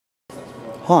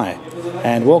Hi,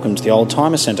 and welcome to the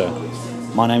Oldtimer Centre.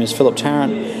 My name is Philip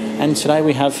Tarrant, and today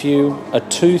we have for you a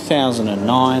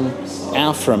 2009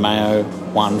 Alfa Romeo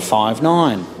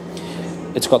 159.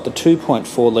 It's got the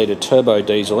 2.4 litre turbo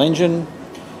diesel engine,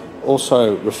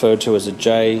 also referred to as a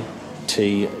JTDM.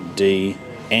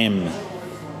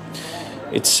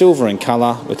 It's silver in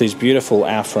colour with these beautiful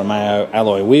Alfa Romeo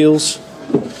alloy wheels.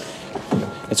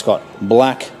 It's got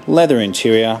black leather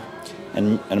interior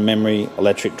and a memory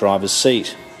electric driver's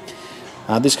seat.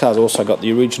 This car's also got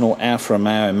the original Alfa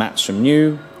Romeo mats from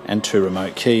new and 2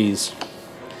 remote keys.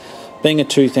 Being a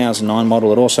 2009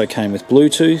 model, it also came with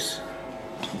Bluetooth.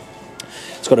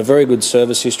 It's got a very good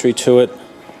service history to it.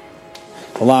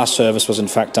 The last service was in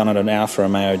fact done at an Alfa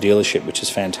Romeo dealership, which is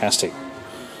fantastic.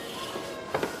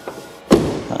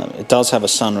 It does have a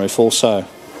sunroof also.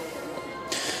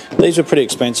 These were pretty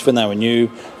expensive when they were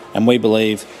new, and we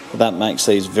believe that makes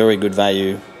these very good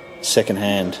value second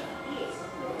hand.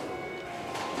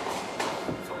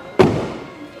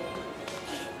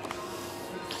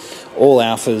 All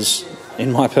Alfas,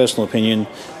 in my personal opinion,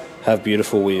 have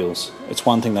beautiful wheels. It's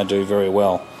one thing they do very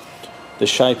well. The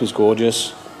shape is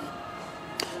gorgeous,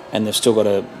 and they've still got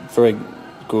a very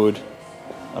good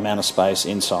amount of space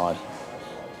inside.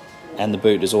 And the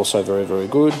boot is also very, very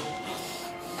good.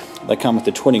 They come with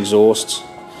the twin exhausts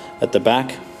at the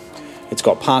back. It's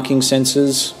got parking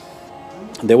sensors.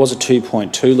 There was a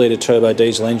 2.2 litre turbo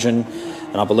diesel engine,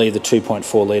 and I believe the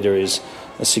 2.4 litre is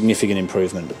a significant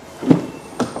improvement.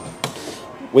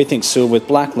 We think silver with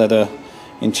black leather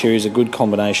interior is a good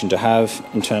combination to have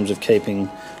in terms of keeping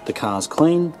the cars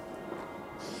clean.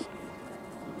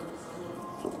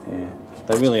 Yeah,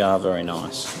 they really are very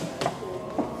nice.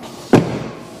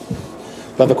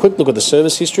 We'll have a quick look at the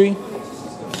service history.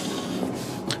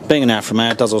 Being an Alfa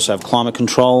Romeo, it does also have climate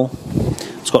control.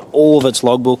 It's got all of its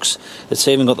logbooks. It's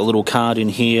even got the little card in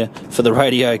here for the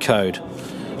radio code,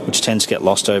 which tends to get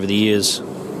lost over the years.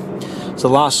 So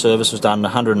the last service was done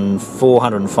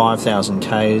 105,000 Ks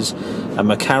at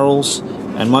McCarroll's,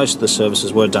 and most of the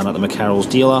services were done at the McCarroll's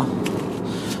dealer.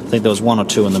 I think there was one or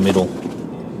two in the middle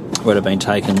where it had been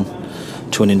taken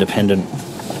to an independent.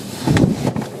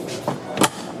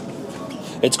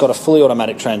 It's got a fully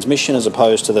automatic transmission as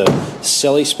opposed to the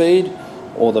Selly speed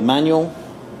or the manual.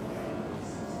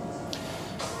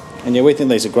 And yeah, we think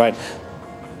these are great.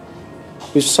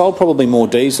 We've sold probably more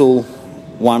diesel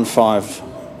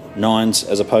 159s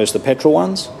as opposed to the petrol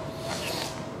ones.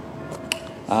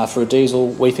 For a diesel,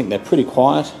 we think they're pretty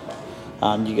quiet.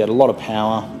 You get a lot of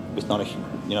power with not a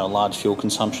large fuel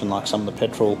consumption like some of the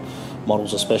petrol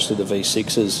models, especially the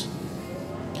V6s.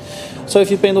 So if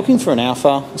you've been looking for an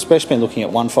Alfa, especially been looking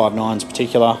at 159s in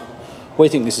particular, we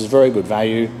think this is very good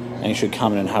value, and you should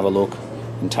come in and have a look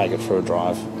and take it for a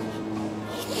drive.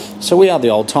 So we are the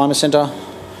Oldtimer Centre.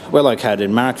 We're located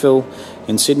in Marrickville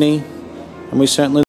in Sydney, and we certainly